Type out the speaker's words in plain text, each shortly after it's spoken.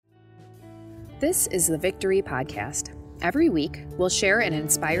This is the Victory Podcast. Every week, we'll share an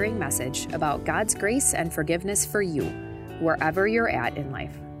inspiring message about God's grace and forgiveness for you, wherever you're at in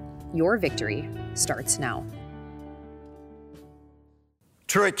life. Your victory starts now.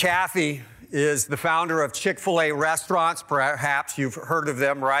 Truett Cathy is the founder of Chick-fil-A restaurants. Perhaps you've heard of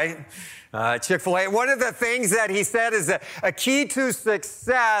them, right? Chick-fil-A. One of the things that he said is a key to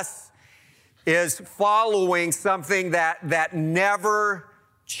success is following something that never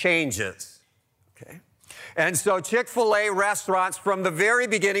changes. Okay? And so Chick-fil-A restaurants, from the very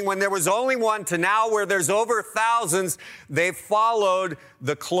beginning, when there was only one, to now where there's over thousands, they followed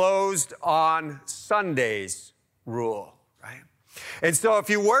the closed on Sundays rule. And so if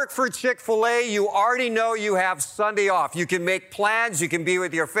you work for Chick-fil-A, you already know you have Sunday off. You can make plans. You can be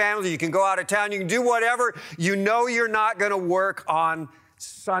with your family. You can go out of town. You can do whatever. You know you're not going to work on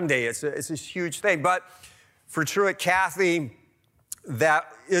Sunday. It's a huge thing. But for Truett Cathy, that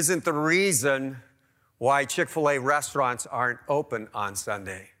isn't the reason why Chick-fil-A restaurants aren't open on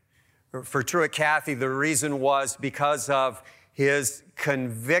Sunday. For Truett Cathy, the reason was because of his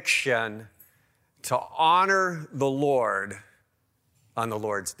conviction to honor the Lord on the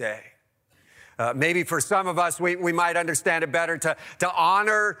Lord's day. Maybe for some of us, we might understand it better to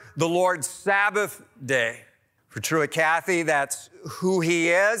honor the Lord's Sabbath day. For Truett Cathy, that's who he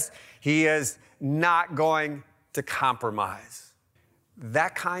is. He is not going to compromise.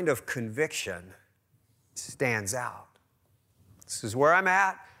 That kind of conviction stands out. This is where I'm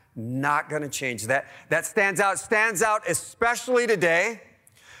at, not going to change. That stands out especially today,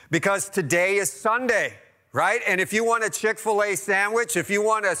 because today is Sunday. Right? And if you want a Chick-fil-A sandwich, if you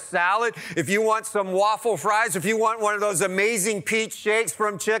want a salad, if you want some waffle fries, if you want one of those amazing peach shakes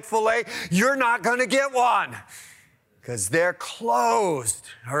from Chick-fil-A, you're not going to get one because they're closed.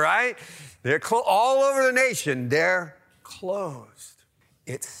 All right? They're all over the nation. They're closed.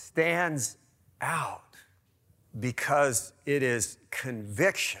 It stands out because it is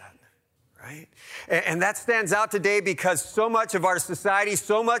conviction. Right? And that stands out today because so much of our society,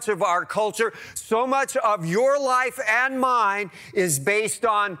 so much of our culture, so much of your life and mine is based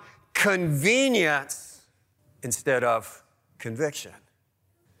on convenience instead of conviction.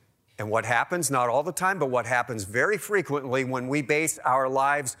 And what happens, not all the time, but what happens very frequently when we base our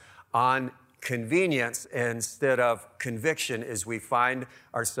lives on convenience instead of conviction is we find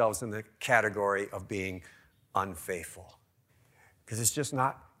ourselves in the category of being unfaithful. Because it's just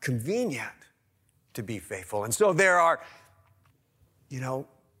not convenient to be faithful. And so there are,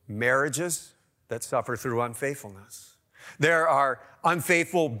 marriages that suffer through unfaithfulness. There are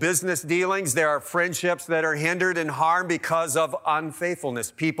unfaithful business dealings. There are friendships that are hindered and harmed because of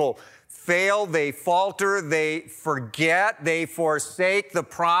unfaithfulness. People fail, they falter, they forget, they forsake the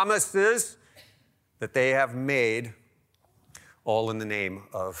promises that they have made, all in the name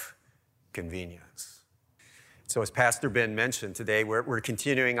of convenience. So as Pastor Ben mentioned today, we're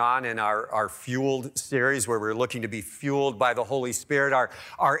continuing on in our Fueled series where we're looking to be fueled by the Holy Spirit.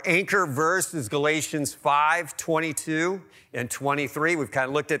 Our anchor verse is Galatians 5:22 and 23. We've kind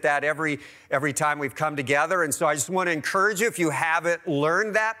of looked at that every time we've come together. And so I just want to encourage you, if you haven't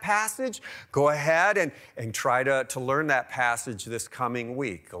learned that passage, go ahead and try to learn that passage this coming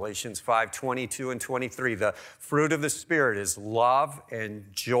week. Galatians 5:22 and 23. The fruit of the Spirit is love and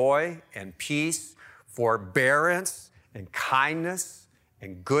joy and peace, forbearance and kindness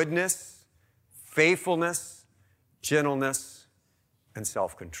and goodness, faithfulness, gentleness, and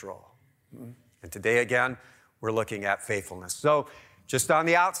self-control. And today, again, we're looking at faithfulness. So just on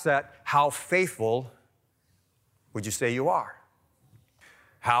the outset, how faithful would you say you are?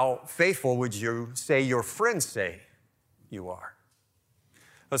 How faithful would you say your friends say you are?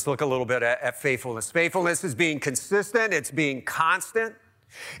 Let's look a little bit at faithfulness. Faithfulness is being consistent. It's being constant.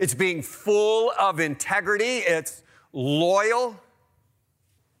 It's being full of integrity. It's loyal.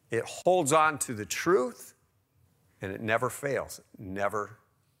 It holds on to the truth, and it never fails. It never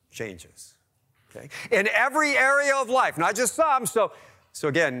changes. Okay? In every area of life, not just some. So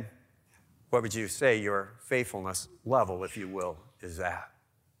again, what would you say your faithfulness level, if you will, is at?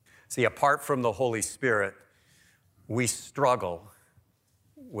 See, apart from the Holy Spirit, we struggle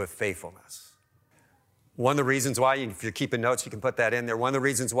with faithfulness. One of the reasons why, if you're keeping notes, you can put that in there. One of the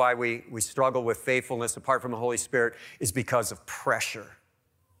reasons why we struggle with faithfulness apart from the Holy Spirit is because of pressure,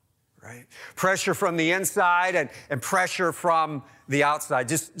 right? Pressure from the inside and pressure from the outside.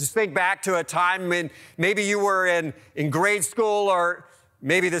 Just think back to a time when maybe you were in grade school, or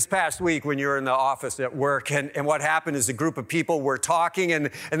maybe this past week when you were in the office at work, and what happened is a group of people were talking,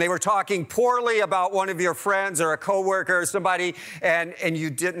 and they were talking poorly about one of your friends or a coworker or somebody, and you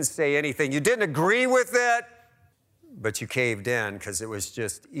didn't say anything. You didn't agree with it, but you caved in because it was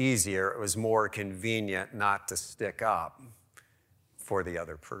just easier. It was more convenient not to stick up for the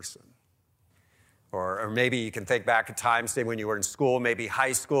other person. Or maybe you can think back at times, say when you were in school, maybe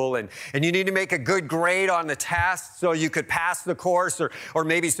high school, and you need to make a good grade on the test so you could pass the course, or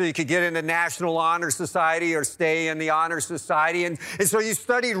maybe so you could get into National Honor Society or stay in the Honor Society. And so you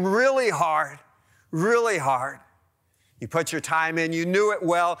studied really hard, really hard. You put your time in, you knew it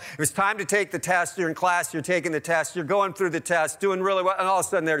well. It was time to take the test. You're in class, you're taking the test, you're going through the test, doing really well, and all of a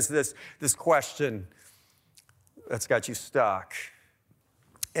sudden there's this question that's got you stuck.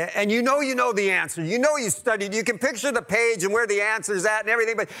 And you know the answer. You know you studied. You can picture the page and where the answer's at and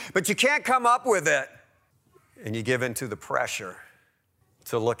everything, but you can't come up with it. And you give in to the pressure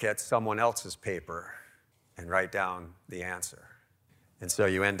to look at someone else's paper and write down the answer. And so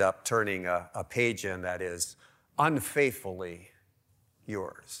you end up turning a page in that is unfaithfully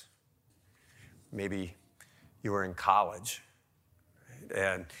yours. Maybe you were in college,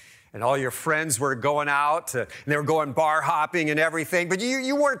 right? And all your friends were going out, and they were going bar hopping and everything, but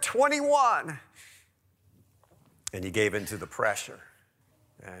you weren't 21. And you gave in to the pressure,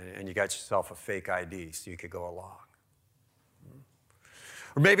 and you got yourself a fake ID so you could go along.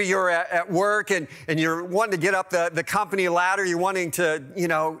 Or maybe you're at work, and you're wanting to get up the company ladder. You're wanting to,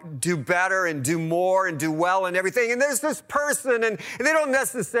 do better and do more and do well and everything. And there's this person, and they don't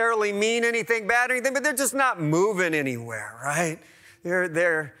necessarily mean anything bad or anything, but they're just not moving anywhere, right?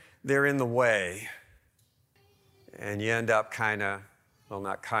 They're in the way. And you end up you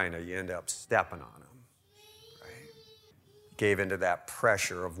end up stepping on them, right? Gave into that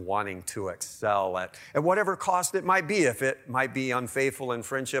pressure of wanting to excel at whatever cost it might be. If it might be unfaithful in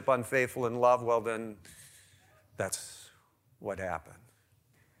friendship, unfaithful in love, well, then that's what happened.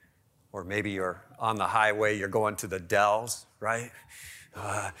 Or maybe you're on the highway, you're going to the Dells, right?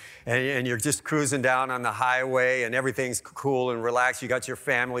 And you're just cruising down on the highway and everything's cool and relaxed. You got your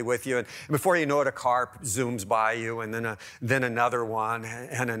family with you. And before you know it, a car zooms by you and then another one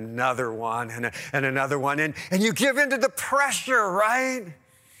and another one and another one. And you give into the pressure, right?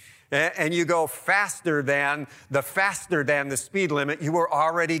 And you go faster than the speed limit you were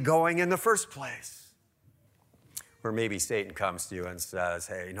already going in the first place. Or maybe Satan comes to you and says,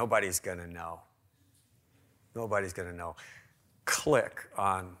 hey, nobody's going to know. Nobody's going to know. Click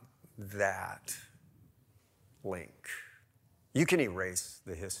on that link. You can erase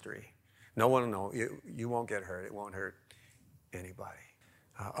the history. No one will know. You won't get hurt. It won't hurt anybody.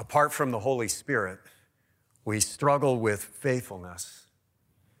 Apart from the Holy Spirit, we struggle with faithfulness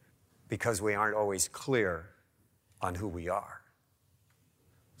because we aren't always clear on who we are.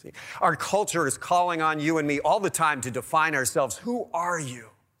 See, our culture is calling on you and me all the time to define ourselves. Who are you?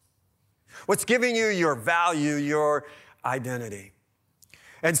 What's giving you your value, your identity?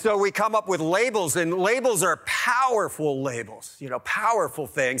 And so we come up with labels, and labels are powerful labels, powerful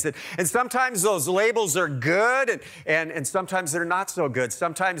things. And sometimes those labels are good, and sometimes they're not so good.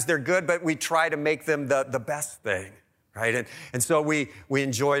 Sometimes they're good, but we try to make them the best thing, right? And so we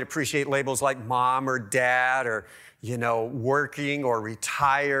appreciate labels like mom or dad or, working or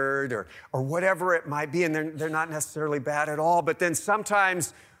retired or whatever it might be. And they're not necessarily bad at all. But then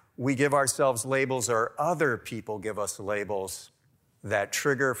sometimes we give ourselves labels, or other people give us labels that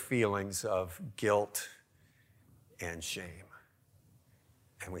trigger feelings of guilt and shame.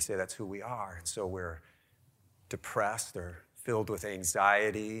 And we say that's who we are. And so we're depressed or filled with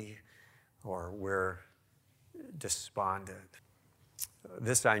anxiety, or we're despondent.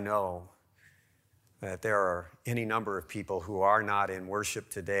 This I know, that there are any number of people who are not in worship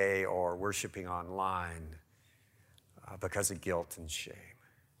today or worshiping online because of guilt and shame.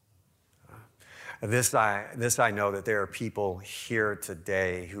 This I know, that there are people here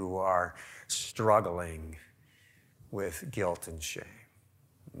today who are struggling with guilt and shame.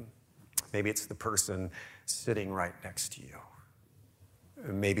 Maybe it's the person sitting right next to you.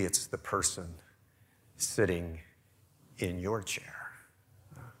 Maybe it's the person sitting in your chair.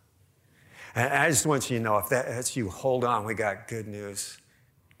 And I just want you to know, if that's you, hold on. We got good news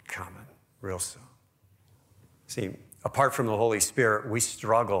coming real soon. See, apart from the Holy Spirit, we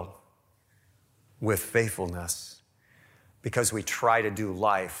struggle with faithfulness because we try to do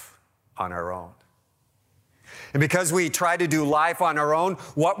life on our own. And because we try to do life on our own,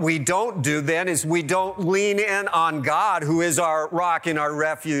 what we don't do then is we don't lean in on God, who is our rock and our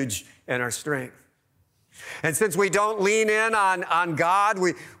refuge and our strength. And since we don't lean in on God,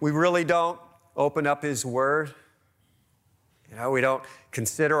 we really don't open up His Word. We don't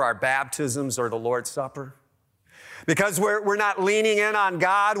consider our baptisms or the Lord's Supper. Because we're not leaning in on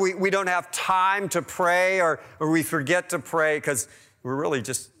God, we don't have time to pray, or we forget to pray because we're really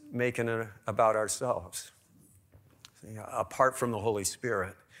just making it about ourselves. apart from the Holy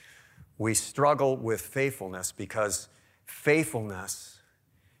Spirit, we struggle with faithfulness because faithfulness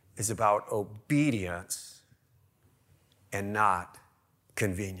is about obedience and not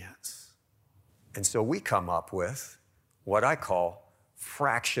convenience. And so we come up with what I call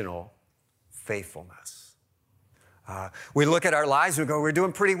fractional faithfulness. We look at our lives and we go, we're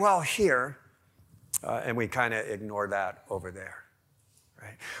doing pretty well here, and we kind of ignore that over there.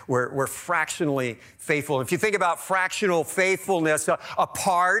 Right? We're fractionally faithful. If you think about fractional faithfulness, a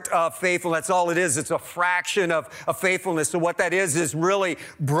part of faithfulness, that's all it is. It's a fraction of faithfulness. So what that is really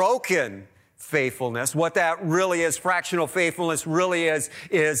broken faithfulness. What that really is, fractional faithfulness really is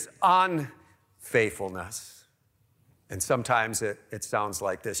unfaithfulness. And sometimes it sounds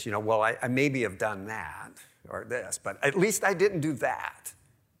like this, well, I maybe have done that or this, but at least I didn't do that.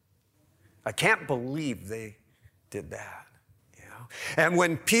 I can't believe they did that. And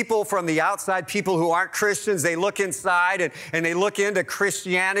when people from the outside, people who aren't Christians, they look inside and they look into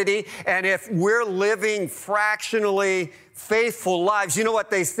Christianity, and if we're living fractionally faithful lives, you know what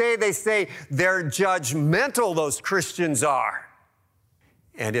they say? They say they're judgmental, those Christians are.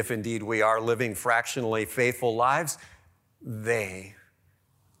 And if indeed we are living fractionally faithful lives, they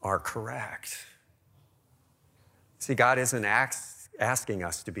are correct. See, God isn't asking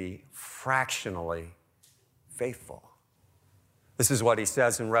us to be fractionally faithful. This is what he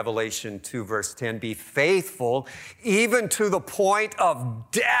says in Revelation 2, verse 10, be faithful even to the point of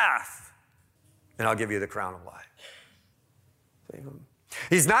death, and I'll give you the crown of life.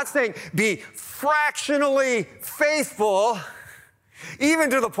 He's not saying be fractionally faithful even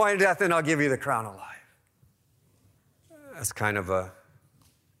to the point of death, and I'll give you the crown of life. That's kind of a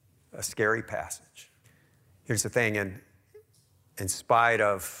scary passage. Here's the thing, in spite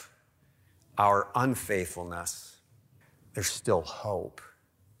of our unfaithfulness, there's still hope.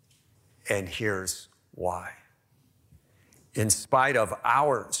 And here's why. In spite of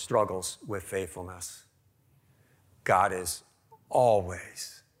our struggles with faithfulness, God is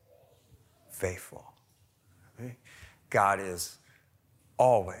always faithful. Okay? God is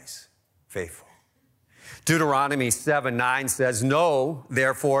always faithful. Deuteronomy 7:9 says, know,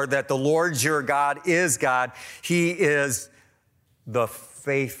 therefore, that the Lord your God is God. He is the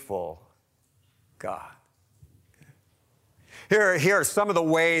faithful God. Here are some of the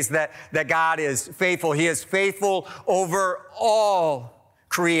ways that God is faithful. He is faithful over all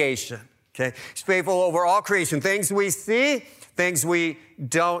creation. Okay? He's faithful over all creation. Things we see, things we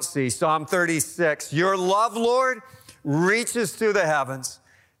don't see. Psalm 36, your love, Lord, reaches to the heavens,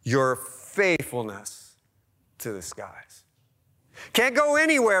 your faithfulness to the skies. Can't go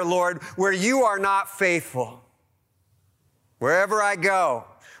anywhere, Lord, where you are not faithful. Wherever I go,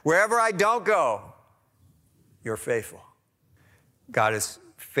 wherever I don't go, you're faithful. God is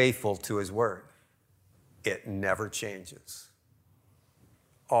faithful to his word. It never changes.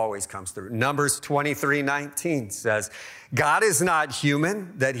 Always comes through. Numbers 23:19 says, God is not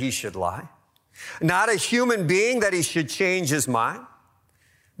human that he should lie, not a human being that he should change his mind.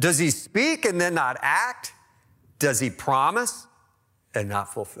 Does he speak and then not act? Does he promise and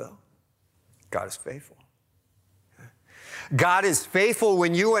not fulfill? God is faithful. God is faithful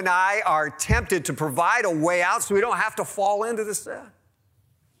when you and I are tempted to provide a way out so we don't have to fall into the sin.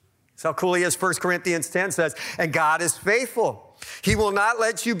 That's how cool he is. 1 Corinthians 10 says, and God is faithful. He will not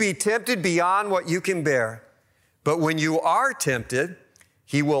let you be tempted beyond what you can bear. But when you are tempted,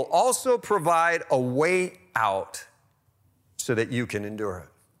 he will also provide a way out so that you can endure it.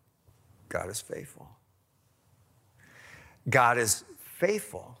 God is faithful. God is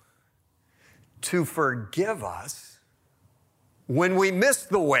faithful to forgive us when we miss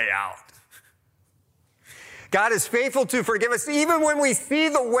the way out. God is faithful to forgive us even when we see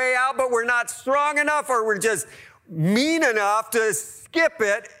the way out, but we're not strong enough or we're just mean enough to skip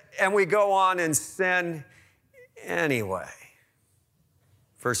it and we go on and sin anyway.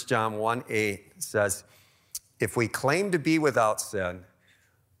 1 John 1:8 says, if we claim to be without sin,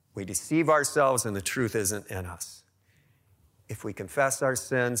 we deceive ourselves and the truth isn't in us. If we confess our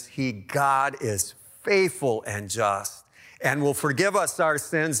sins, God is faithful and just and will forgive us our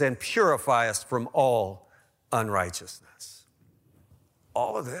sins and purify us from all unrighteousness.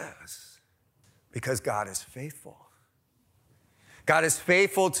 All of this because God is faithful. God is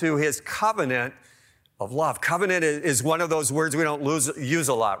faithful to his covenant of love. Covenant is one of those words we don't use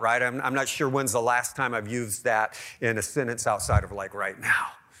a lot, right? I'm not sure when's the last time I've used that in a sentence outside of like right now.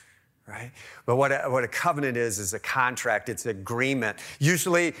 right? But what a covenant is a contract. It's agreement.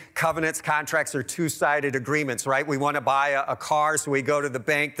 Usually covenants, contracts are two-sided agreements, right? We want to buy a car, so we go to the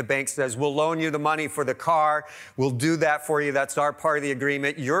bank. The bank says, we'll loan you the money for the car. We'll do that for you. That's our part of the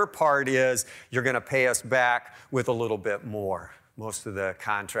agreement. Your part is you're going to pay us back with a little bit more. Most of the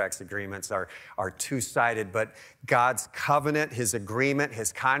contracts, agreements are two-sided, but God's covenant, his agreement,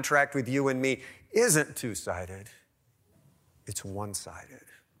 his contract with you and me isn't two-sided. It's one-sided.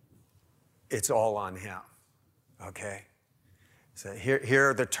 It's all on him, okay? So here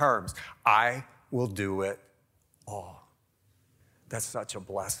are the terms. I will do it all. That's such a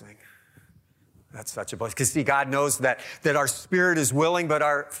blessing. That's such a blessing. Because see, God knows that our spirit is willing, but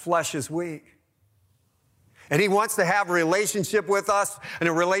our flesh is weak. And he wants to have a relationship with us, and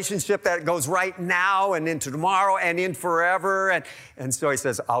a relationship that goes right now and into tomorrow and in forever. And so he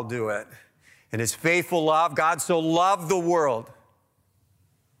says, I'll do it. And his faithful love, God so loved the world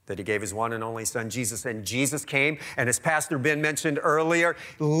that he gave his one and only son, Jesus. And Jesus came, and as Pastor Ben mentioned earlier,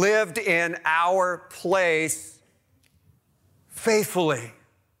 lived in our place faithfully,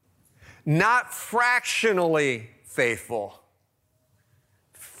 not fractionally faithful,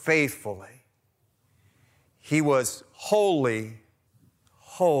 faithfully. He was holy,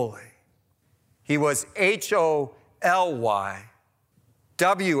 holy. He was H-O-L-Y,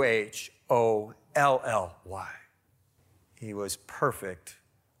 W-H-O-L-L-Y. He was perfect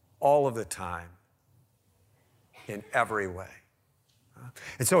all of the time, in every way.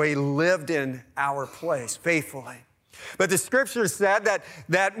 And so he lived in our place faithfully. But the scripture said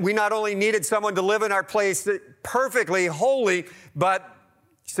that we not only needed someone to live in our place perfectly, holy, but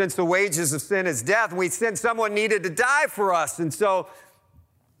since the wages of sin is death, someone needed to die for us. And so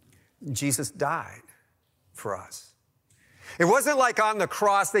Jesus died for us. It wasn't like on the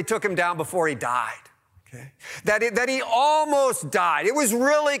cross they took him down before he died. Okay. That he almost died. It was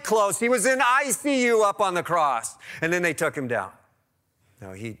really close. He was in ICU up on the cross, and then they took him down.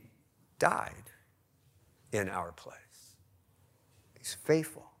 No, he died in our place. He's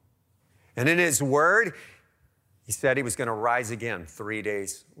faithful. And in his word, he said he was going to rise again 3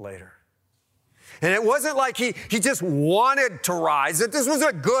 days later. And it wasn't like he just wanted to rise, that this was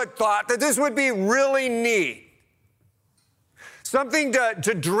a good thought, that this would be really neat. Something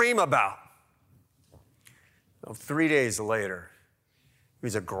to dream about. 3 days later, he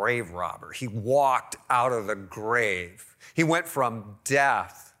was a grave robber. He walked out of the grave. He went from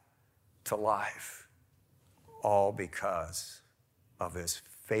death to life, all because of his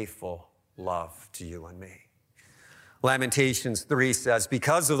faithful love to you and me. Lamentations 3 says,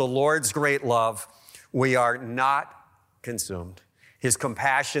 because of the Lord's great love, we are not consumed. His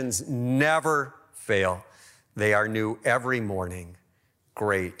compassions never fail. They are new every morning.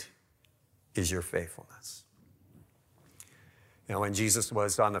 Great is your faithfulness. You know, when Jesus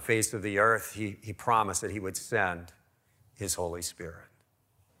was on the face of the earth, he promised that he would send his Holy Spirit.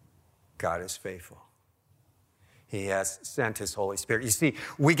 God is faithful. He has sent his Holy Spirit. You see,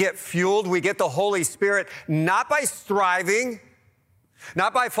 we get fueled, we get the Holy Spirit, not by striving,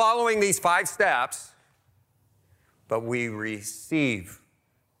 not by following these 5 steps, but we receive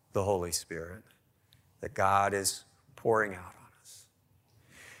the Holy Spirit that God is pouring out on us.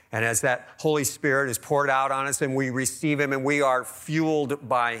 And as that Holy Spirit is poured out on us and we receive him and we are fueled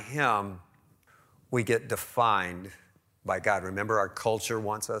by him, we get defined by God. Remember, our culture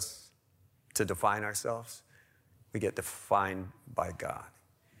wants us to define ourselves. We get defined by God.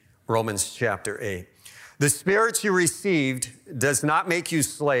 Romans chapter 8. The Spirit you received does not make you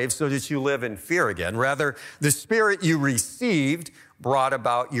slaves so that you live in fear again. Rather, the Spirit you received brought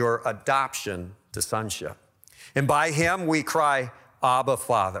about your adoption to sonship. And by him we cry, Abba,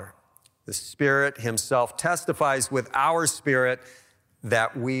 Father. The Spirit himself testifies with our spirit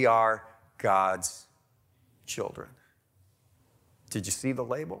that we are God's children. Did you see the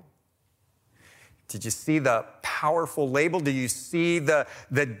label? Did you see the powerful label? Do you see the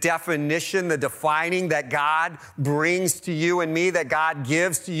definition, the defining that God brings to you and me, that God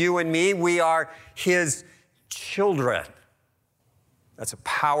gives to you and me? We are his children. That's a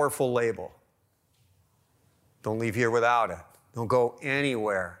powerful label. Don't leave here without it. Don't go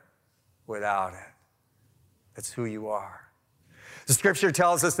anywhere without it. That's who you are. The scripture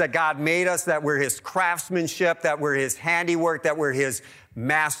tells us that God made us, that we're his craftsmanship, that we're his handiwork, that we're his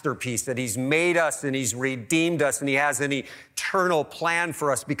masterpiece, that he's made us and he's redeemed us and he has an eternal plan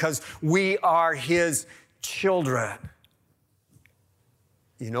for us because we are his children.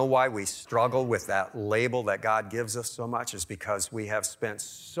 You know why we struggle with that label that God gives us so much is because we have spent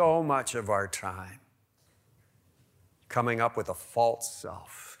so much of our time coming up with a false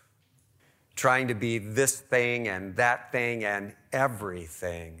self, trying to be this thing and that thing and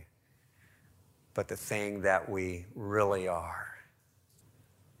everything but the thing that we really are,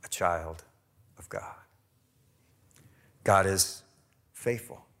 a child of God. God is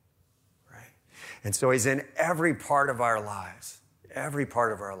faithful, right? And so he's in every part of our lives, every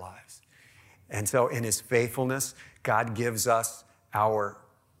part of our lives. And so in his faithfulness, God gives us our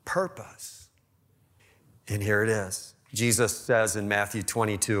purpose. And here it is. Jesus says in Matthew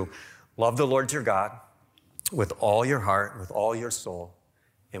 22, love the Lord your God with all your heart, with all your soul,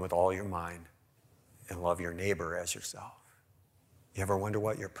 and with all your mind, and love your neighbor as yourself. You ever wonder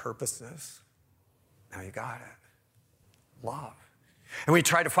what your purpose is? Now you got it. Love. And we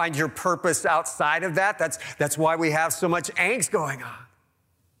try to find your purpose outside of that. That's why we have so much angst going on.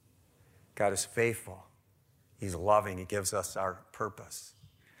 God is faithful. He's loving. He gives us our purpose.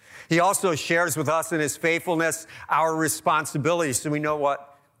 He also shares with us in his faithfulness our responsibilities, so we know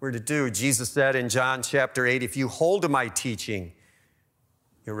what we're to do. Jesus said in John chapter 8, if you hold to my teaching,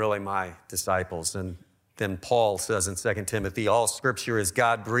 you're really my disciples. And then Paul says in 2 Timothy, all scripture is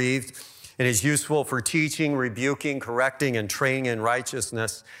God-breathed and is useful for teaching, rebuking, correcting, and training in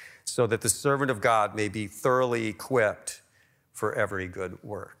righteousness, so that the servant of God may be thoroughly equipped for every good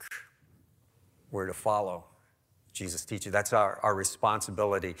work. We're to follow Jesus' teaching. That's our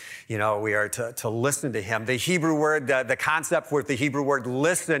responsibility. You know, we are to listen to him. The Hebrew word, the concept for the Hebrew word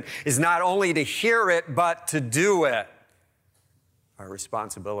listen is not only to hear it, but to do it. Our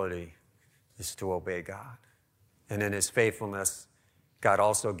responsibility is to obey God. And in his faithfulness, God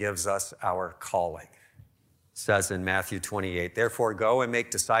also gives us our calling. It says in Matthew 28, therefore go and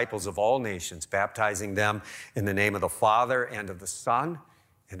make disciples of all nations, baptizing them in the name of the Father and of the Son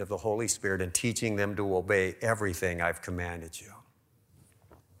and of the Holy Spirit, and teaching them to obey everything I've commanded you.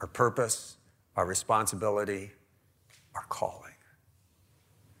 Our purpose, our responsibility, our calling.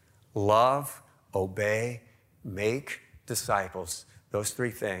 Love, obey, make disciples. Those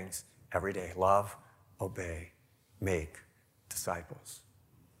three things every day. Love, obey, make disciples.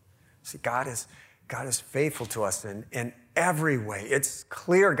 See, God is faithful to us in every way. It's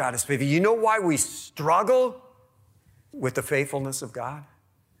clear God is faithful. You know why we struggle with the faithfulness of God?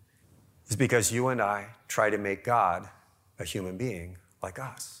 It's because you and I try to make God a human being like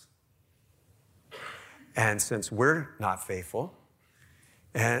us. And since we're not faithful,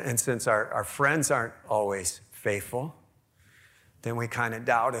 and since our friends aren't always faithful, then we kind of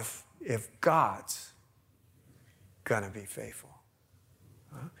doubt if God's going to be faithful.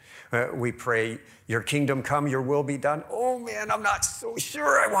 We pray, your kingdom come, your will be done. Oh man, I'm not so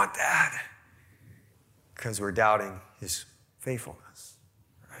sure I want that. Because we're doubting his faithfulness,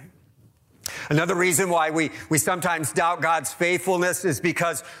 right? Another reason why we sometimes doubt God's faithfulness is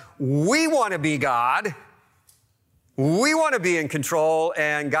because we want to be God. We want to be in control,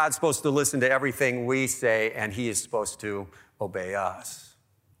 and God's supposed to listen to everything we say, and he is supposed to obey us.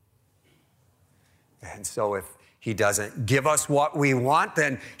 And so if he doesn't give us what we want,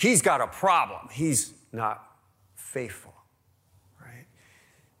 then he's got a problem. He's not faithful, right?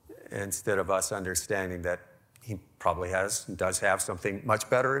 Instead of us understanding that he probably does have something much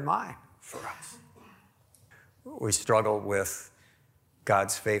better in mind for us. We struggle with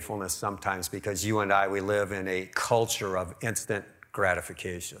God's faithfulness sometimes because you and I, we live in a culture of instant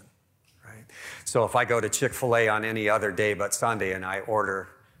gratification, right? So if I go to Chick-fil-A on any other day but Sunday and I order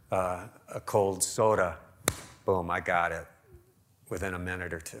a cold soda, boom, I got it within a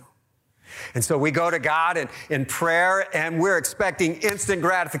minute or two. And so we go to God in prayer and we're expecting instant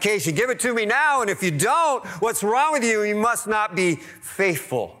gratification. Give it to me now, and if you don't, what's wrong with you? You must not be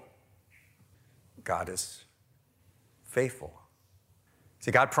faithful. God is faithful. See,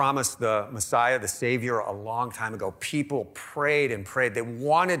 God promised the Messiah, the Savior, a long time ago. People prayed and prayed. They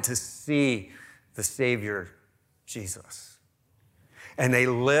wanted to see the Savior, Jesus. And they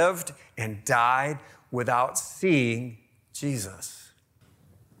lived and died without seeing Jesus.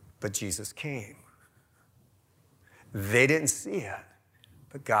 But Jesus came. They didn't see it,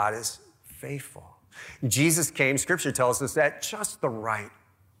 but God is faithful. Jesus came, Scripture tells us, at just the right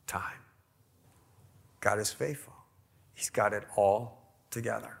time. God is faithful. He's got it all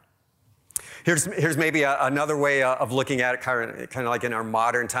together. Here's maybe another way of looking at it, kind of like in our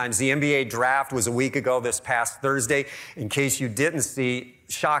modern times. The NBA draft was a week ago this past Thursday. In case you didn't see,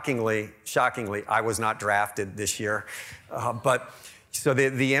 shockingly, I was not drafted this year. So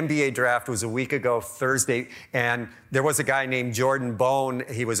the NBA draft was a week ago Thursday, and there was a guy named Jordan Bone.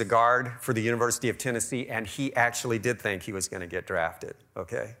 He was a guard for the University of Tennessee, and he actually did think he was going to get drafted,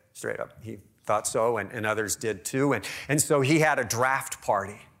 okay? Straight up. He thought so, and others did too. And so he had a draft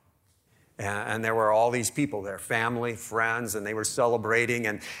party. And there were all these people there, family, friends, and they were celebrating,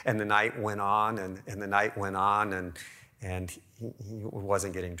 and the night went on, and the night went on, and he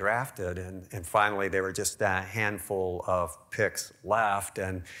wasn't getting drafted. And finally, there were just a handful of picks left.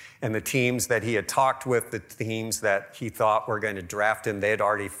 And the teams that he had talked with, the teams that he thought were going to draft him, they had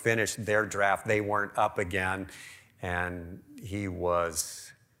already finished their draft. They weren't up again. And he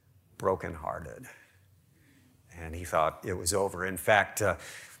was brokenhearted. And he thought it was over. In fact,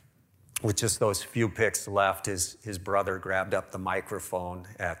 with just those few picks left, his brother grabbed up the microphone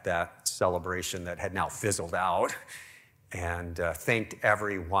at that celebration that had now fizzled out and thanked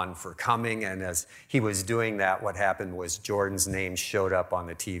everyone for coming. And as he was doing that, what happened was Jordan's name showed up on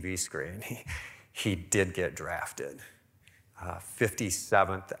the TV screen. He did get drafted,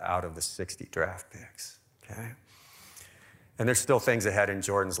 57th out of the 60 draft picks, okay? And there's still things ahead in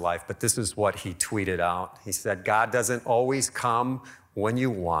Jordan's life, but this is what he tweeted out. He said, God doesn't always come when you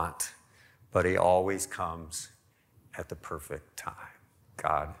want, but he always comes at the perfect time.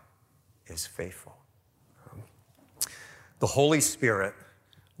 God is faithful. The Holy Spirit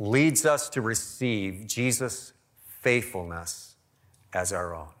leads us to receive Jesus' faithfulness as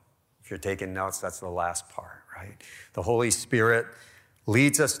our own. If you're taking notes, that's the last part, right? The Holy Spirit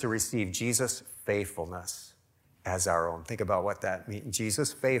leads us to receive Jesus' faithfulness as our own. Think about what that means.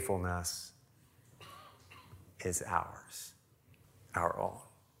 Jesus' faithfulness is ours, our own.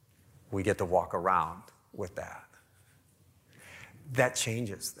 We get to walk around with that. That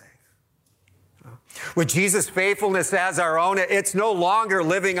changes things. With Jesus' faithfulness as our own, it's no longer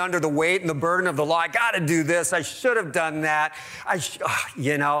living under the weight and the burden of the law. I got to do this. I should have done that.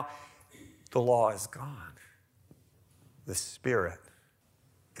 The law is gone. The Spirit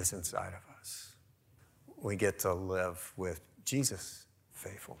is inside of us. We get to live with Jesus'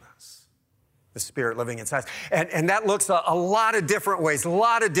 faithfulness. The Spirit living inside us. And that looks a lot of different ways,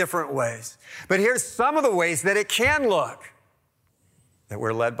 But here's some of the ways that it can look. That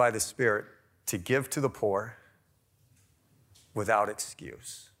we're led by the Spirit to give to the poor without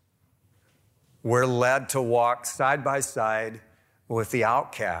excuse. We're led to walk side by side with the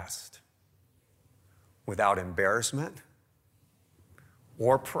outcast without embarrassment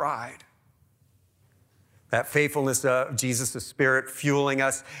or pride. That faithfulness of Jesus' Spirit fueling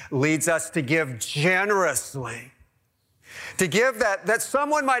us leads us to give generously. To give that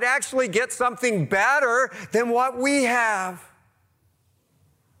someone might actually get something better than what we have.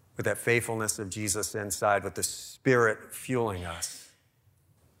 With that faithfulness of Jesus inside, with the Spirit fueling us,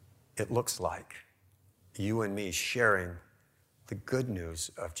 it looks like you and me sharing the good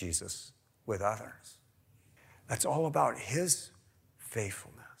news of Jesus with others. That's all about his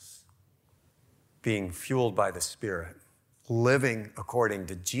faithfulness. Being fueled by the Spirit, living according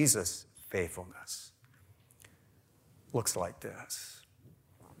to Jesus' faithfulness. Looks like this: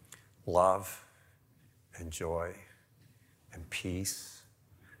 love and joy and peace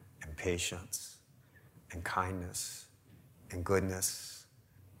and patience and kindness and goodness,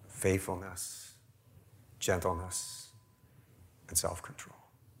 faithfulness, gentleness, and self-control.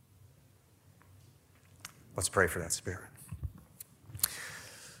 Let's pray for that Spirit.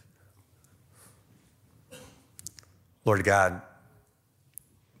 Lord God,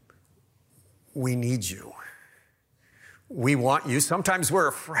 we need you. We want you. Sometimes we're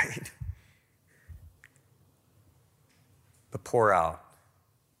afraid. But pour out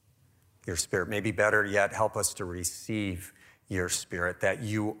your Spirit. Maybe better yet, help us to receive your Spirit that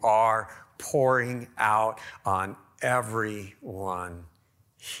you are pouring out on everyone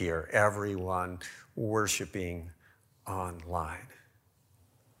here, everyone worshiping online.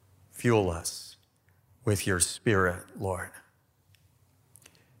 Fuel us with your Spirit, Lord.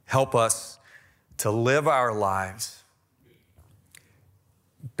 Help us to live our lives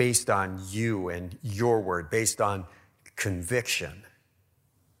based on you and your word, based on conviction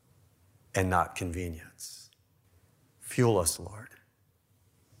and not convenience. Fuel us, Lord,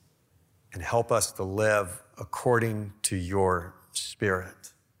 and help us to live according to your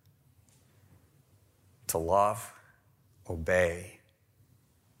Spirit, to love, obey,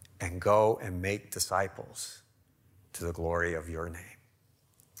 and go and make disciples to the glory of your name.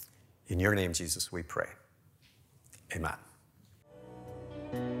 In your name, Jesus, we pray. Amen.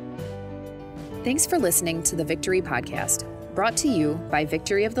 Thanks for listening to the Victory Podcast, brought to you by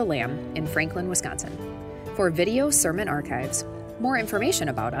Victory of the Lamb in Franklin, Wisconsin. For video sermon archives, more information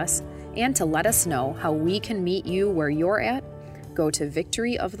about us, and to let us know how we can meet you where you're at, go to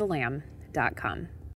victoryofthelamb.com.